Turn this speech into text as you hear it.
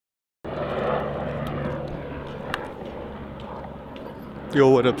Yo,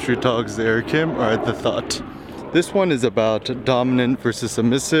 what up, Street Talks? Eric Kim. Alright, the thought. This one is about dominant versus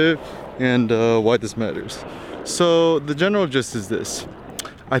submissive and why this matters. So, the general gist is this.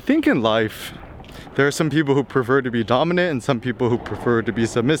 I think in life, there are some people who prefer to be dominant and some people who prefer to be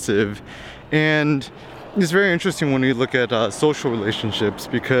submissive. And it's very interesting when you look at social relationships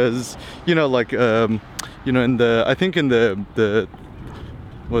because, in the, I think in the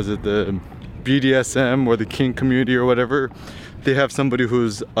BDSM or the kink community or whatever, they have somebody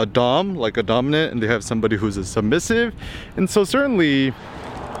who's a dom, like a dominant, and they have somebody who's a submissive. And so certainly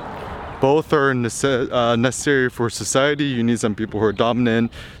both are necessary for society. You need some people who are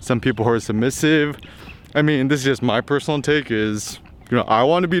dominant, some people who are submissive. I mean, this is just my personal take is, I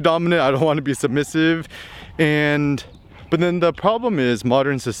want to be dominant, I don't want to be submissive. But then the problem is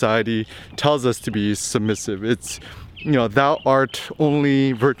modern society tells us to be submissive. It's, thou art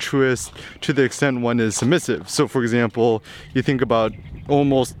only virtuous to the extent one is submissive. So for example, you think about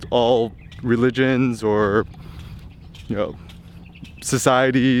almost all religions or,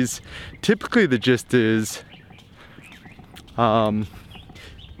 societies, typically the gist is,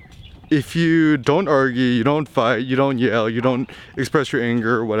 if you don't argue, you don't fight, you don't yell, you don't express your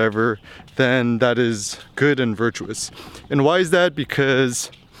anger or whatever, then that is good and virtuous. And why is that?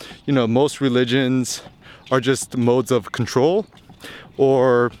 Because, most religions are just modes of control,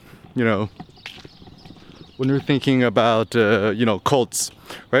 or, when you're thinking about, cults,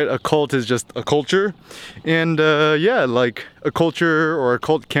 right? A cult is just a culture. And like a culture or a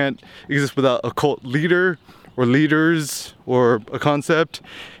cult can't exist without a cult leader or leaders or a concept.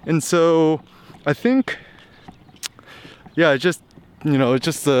 And so I think, it's just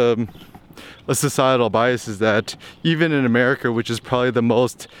a societal bias is that even in America, which is probably the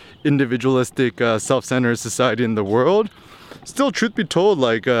most individualistic, self-centered society in the world, still, truth be told,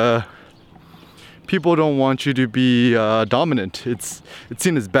 people don't want you to be dominant. It's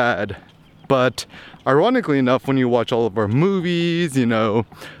seen as bad. But ironically enough, when you watch all of our movies, in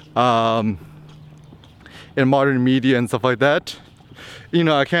modern media and stuff like that,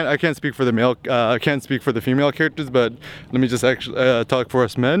 I can't speak for I can't speak for the female characters, but let me just actually talk for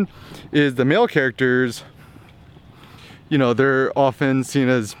us men. Is the male characters, they're often seen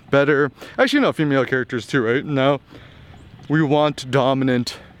as better. Actually, no, female characters too, right? Now, we want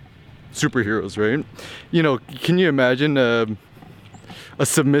dominant superheroes, right? Can you imagine a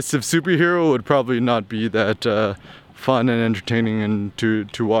submissive superhero would probably not be that fun and entertaining and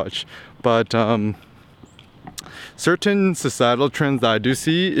to watch. But certain societal trends that I do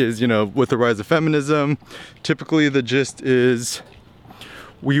see is, with the rise of feminism, typically the gist is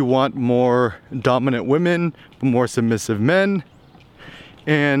we want more dominant women, but more submissive men.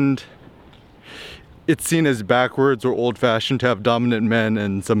 And it's seen as backwards or old-fashioned to have dominant men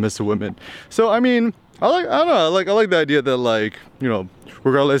and submissive women. So, I mean, I like the idea that,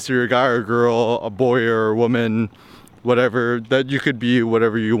 regardless if you're a guy or a girl, a boy or a woman, whatever, that you could be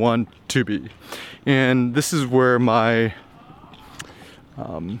whatever you want to be. And this is where my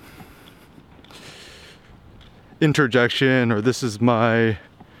interjection, or this is my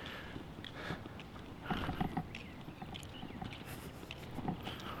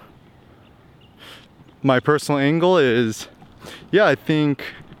personal angle is, I think,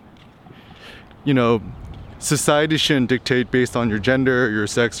 society shouldn't dictate based on your gender, your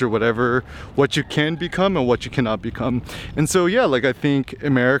sex, or whatever, what you can become and what you cannot become. And so, I think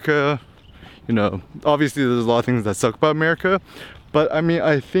America, obviously there's a lot of things that suck about America, but I mean,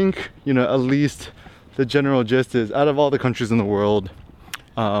 I think, at least the general gist is, out of all the countries in the world,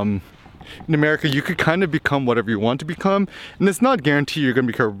 in America, you could kind of become whatever you want to become, and it's not guaranteed you're going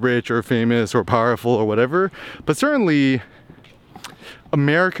to become rich or famous or powerful or whatever, but certainly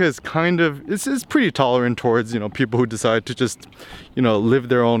America is it's pretty tolerant towards, people who decide to just, live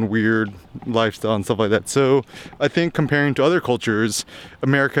their own weird lifestyle and stuff like that. So I think comparing to other cultures,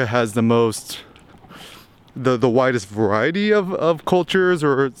 America has the widest variety of cultures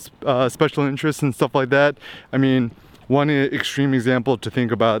or special interests and stuff like that. I mean, one extreme example to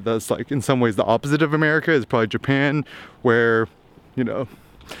think about that's in some ways the opposite of America is probably Japan, where,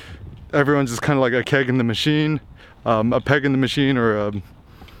 everyone's just kind of like a keg in the machine, a peg in the machine, or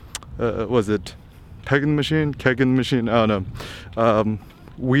was it peg in the machine, keg in the machine? I don't know.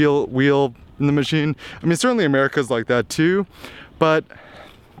 Wheel in the machine. I mean, certainly America's like that too, but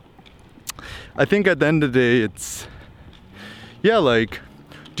I think at the end of the day, it's, do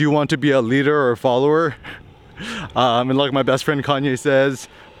you want to be a leader or a follower? And like my best friend Kanye says,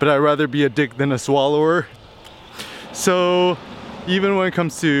 but I'd rather be a dick than a swallower. So even when it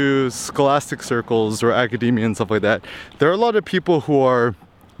comes to scholastic circles or academia and stuff like that, there are a lot of people who are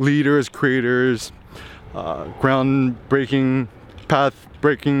leaders, creators, groundbreaking path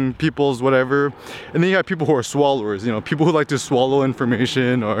breaking people's whatever. And then you have people who are swallowers, you know, people who like to swallow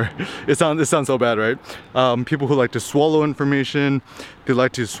information, or it sounds so bad, right? People who like to swallow information, they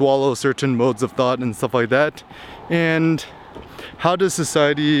like to swallow certain modes of thought and stuff like that. And how does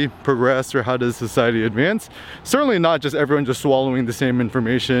society progress, or how does society advance? Certainly not just everyone just swallowing the same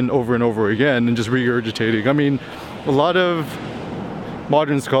information over and over again and just regurgitating. I mean, a lot of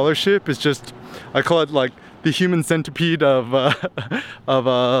modern scholarship is just, I call it like the human centipede of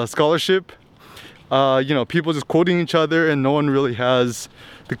scholarship. You know, people just quoting each other, and no one really has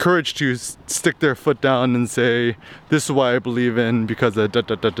the courage to stick their foot down and say, this is why I believe in, because of da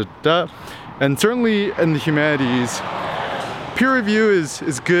da da da da. And certainly in the humanities, peer review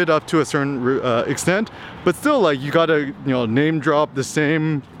is good up to a certain extent, but still, like, you gotta, you know, name drop the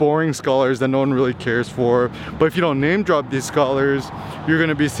same boring scholars that no one really cares for. But if you don't name drop these scholars, you're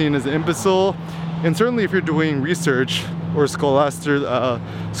gonna be seen as an imbecile. And certainly if you're doing research or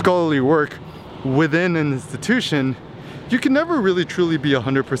scholarly work within an institution, you can never really truly be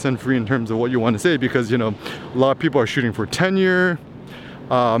 100% free in terms of what you want to say, because, you know, a lot of people are shooting for tenure.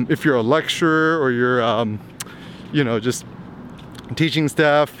 If you're a lecturer, or you're, you know, just teaching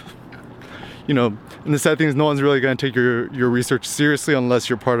staff, you know, and the sad thing is no one's really going to take your research seriously unless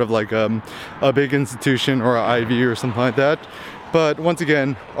you're part of like a big institution or an Ivy or something like that. But once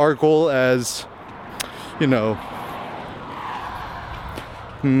again, our goal as, you know,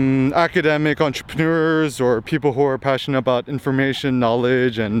 academic entrepreneurs, or people who are passionate about information,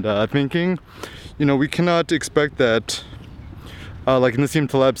 knowledge, and thinking, you know, we cannot expect that, like Nassim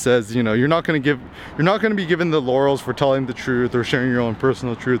Taleb says, you know, you're not going to be given the laurels for telling the truth or sharing your own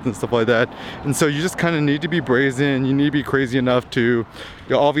personal truth and stuff like that. And so you just kind of need to be brazen. You need to be crazy enough to, you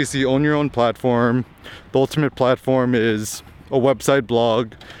know, obviously own your own platform. The ultimate platform is a website,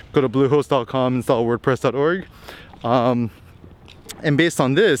 blog. Go to bluehost.com, install wordpress.org. And based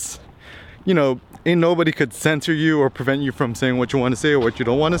on this, you know, ain't nobody could censor you or prevent you from saying what you want to say or what you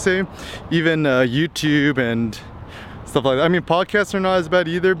don't want to say. Even YouTube and stuff like that. I mean, podcasts are not as bad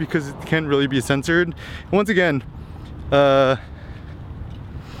either, because it can't really be censored. And once again,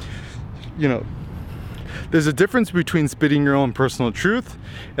 you know, there's a difference between spitting your own personal truth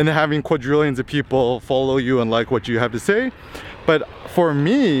and then having quadrillions of people follow you and like what you have to say. But for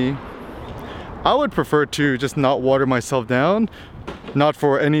me, I would prefer to just not water myself down, not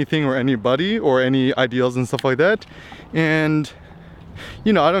for anything or anybody or any ideals and stuff like that. And,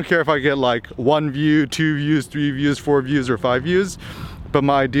 you know, I don't care if I get like 1 view, 2 views, 3 views, 4 views, or 5 views, but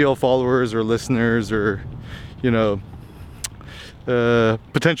my ideal followers or listeners or, you know,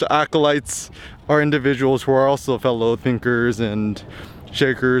 potential acolytes are individuals who are also fellow thinkers and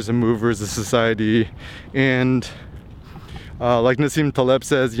shakers and movers of society. And like Nassim Taleb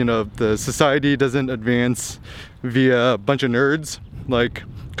says, you know, the society doesn't advance via a bunch of nerds, like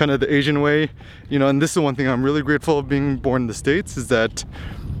kind of the Asian way, you know. And this is one thing I'm really grateful of being born in the States, is that,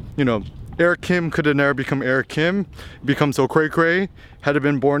 you know, Eric Kim could have never become Eric Kim, become so cray-cray, had it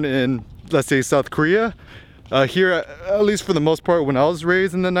been born in, let's say, South Korea. Here, at least for the most part, when I was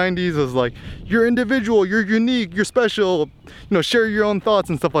raised in the 90s, it was like, you're individual, you're unique, you're special, you know, share your own thoughts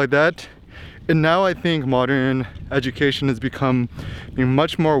and stuff like that. And now I think modern education has become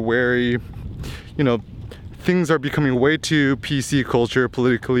much more wary. You know, things are becoming way too PC culture,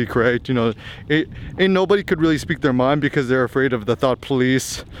 politically correct. You know, ain't nobody could really speak their mind because they're afraid of the thought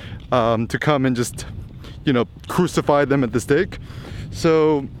police to come and just, you know, crucify them at the stake.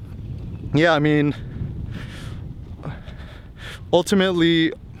 So, yeah, I mean,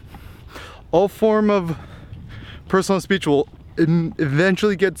 ultimately, all form of personal speech will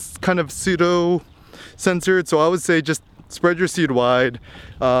eventually gets kind of pseudo censored. So I would say just spread your seed wide,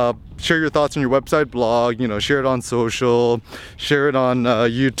 share your thoughts on your website, blog, you know, share it on social, share it on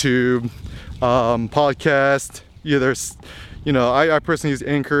YouTube, podcast. Either, you know, I personally use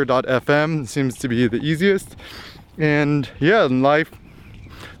anchor.fm, seems to be the easiest. And yeah, in life,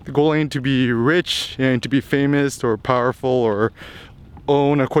 the goal ain't to be rich, ain't to be famous or powerful or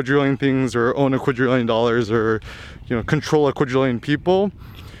own a quadrillion things or own a quadrillion dollars or, you know, control a quadrillion people,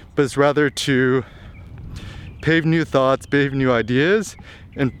 but it's rather to pave new thoughts, pave new ideas,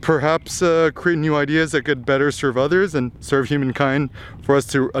 and perhaps create new ideas that could better serve others and serve humankind for us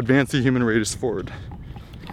to advance the human race forward.